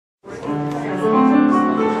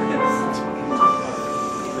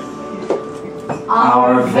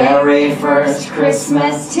Our very first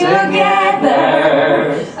Christmas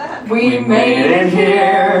together. We made it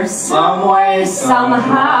here some way, somehow.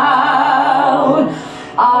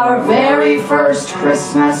 Our very first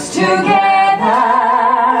Christmas together.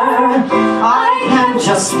 I can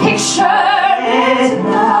just picture it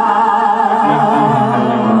now.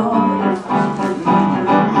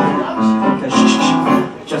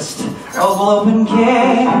 Just open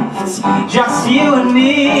gifts, just you and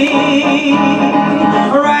me.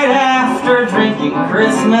 Right after drinking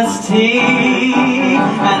Christmas tea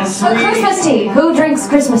and sweet. Christmas tea. Who drinks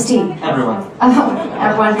Christmas tea? Everyone.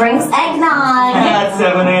 Everyone drinks eggnog. At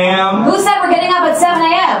 7 a.m. Who said we're getting up at 7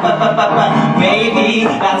 a.m.? Maybe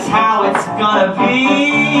that's how it's gonna be.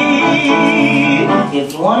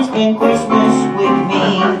 If you want to spend Christmas with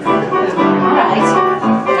me. Alright.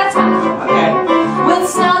 That's fine. Okay. We'll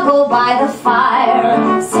snuggle by the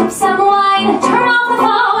fire, sip some wine, turn off the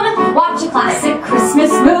phone, watch a classic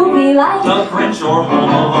Christmas movie like The Grinch or Home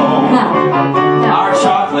Alone. No. Our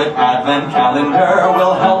chocolate advent calendar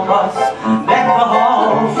will help us deck the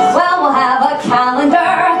halls. Well, we'll have a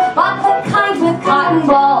calendar, but the kind with cotton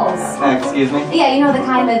balls. Excuse me? Yeah, you know the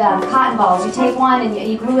kind with cotton balls. You take one and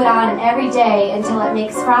you glue it on every day until it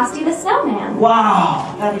makes Frosty the Snowman.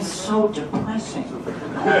 Wow, that is so depressing.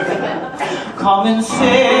 Come and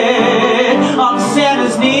sit on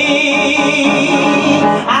Santa's knee.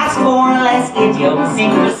 Ask for less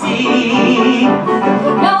idiosyncrasy.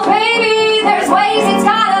 No, baby, there's ways it's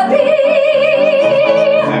gotta be.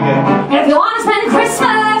 Okay. And if you want to spend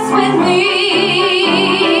Christmas with me,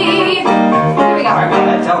 here we go. Alright, go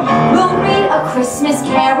ahead, tell me. We'll read a Christmas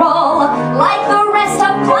carol like the rest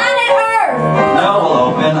of planet Earth. No, we'll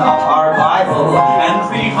open up our Bible and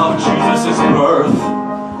read of Jesus' birth.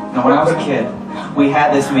 Now, when I was a kid, we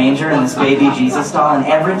had this manger and this baby Jesus doll, and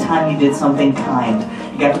every time you did something kind,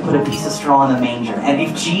 you got to put a piece of straw in the manger. And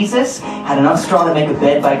if Jesus had enough straw to make a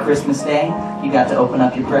bed by Christmas Day, you got to open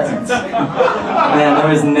up your presents. Man, there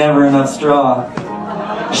was never enough straw.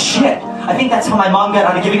 Shit! I think that's how my mom got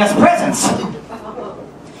out of giving us presents!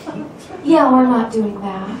 Yeah, we're not doing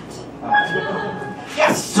that.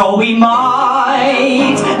 Yes, so we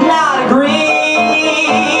might not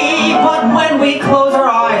agree, but when we close our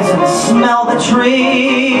eyes and smell the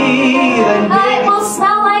tree, then It will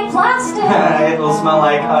smell like plastic. it will smell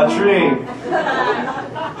like a tree.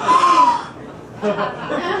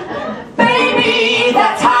 Baby,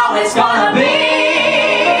 that's how it's gonna be.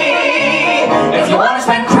 If you want to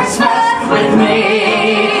spend Christmas with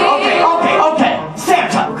me. Okay.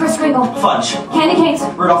 Santa. Kris Kringle. Fudge. Candy canes.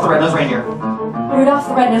 Rudolph the Red-Nosed Reindeer. Rudolph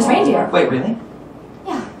the Red-Nosed Reindeer. Wait, really?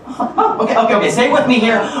 Yeah. Oh, okay, stay with me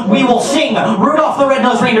here. We will sing Rudolph the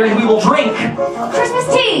Red-Nosed Reindeer and we will drink Christmas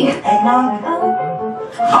tea. eggnog.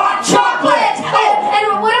 Hot chocolate! Oh,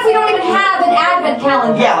 and what if we don't even have an advent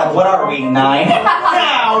calendar? Yeah, like what are we, 9?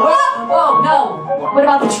 Now, Whoa, no. What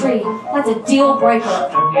about the tree? That's a deal breaker.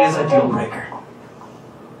 it is a deal breaker.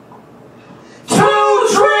 2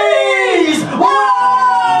 trees! Whoa!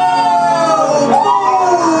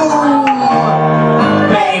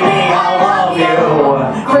 Baby, I love you.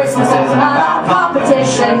 Christmas isn't about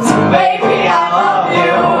competitions. Baby, I love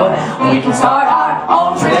you. We can start our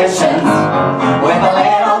own traditions. With a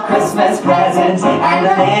little Christmas present and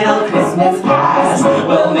a little Christmas past,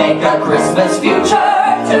 we'll make a Christmas future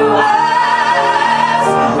to us.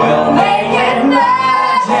 We'll make it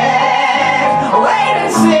magic. Wait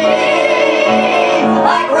and see.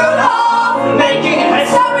 Like Rudolph making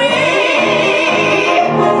history.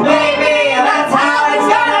 Baby, that's how it's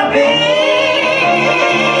gonna be.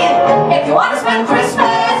 If you want to spend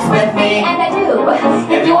Christmas with me, And I do.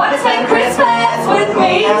 if you want to spend Christmas with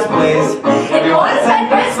me, yes, please.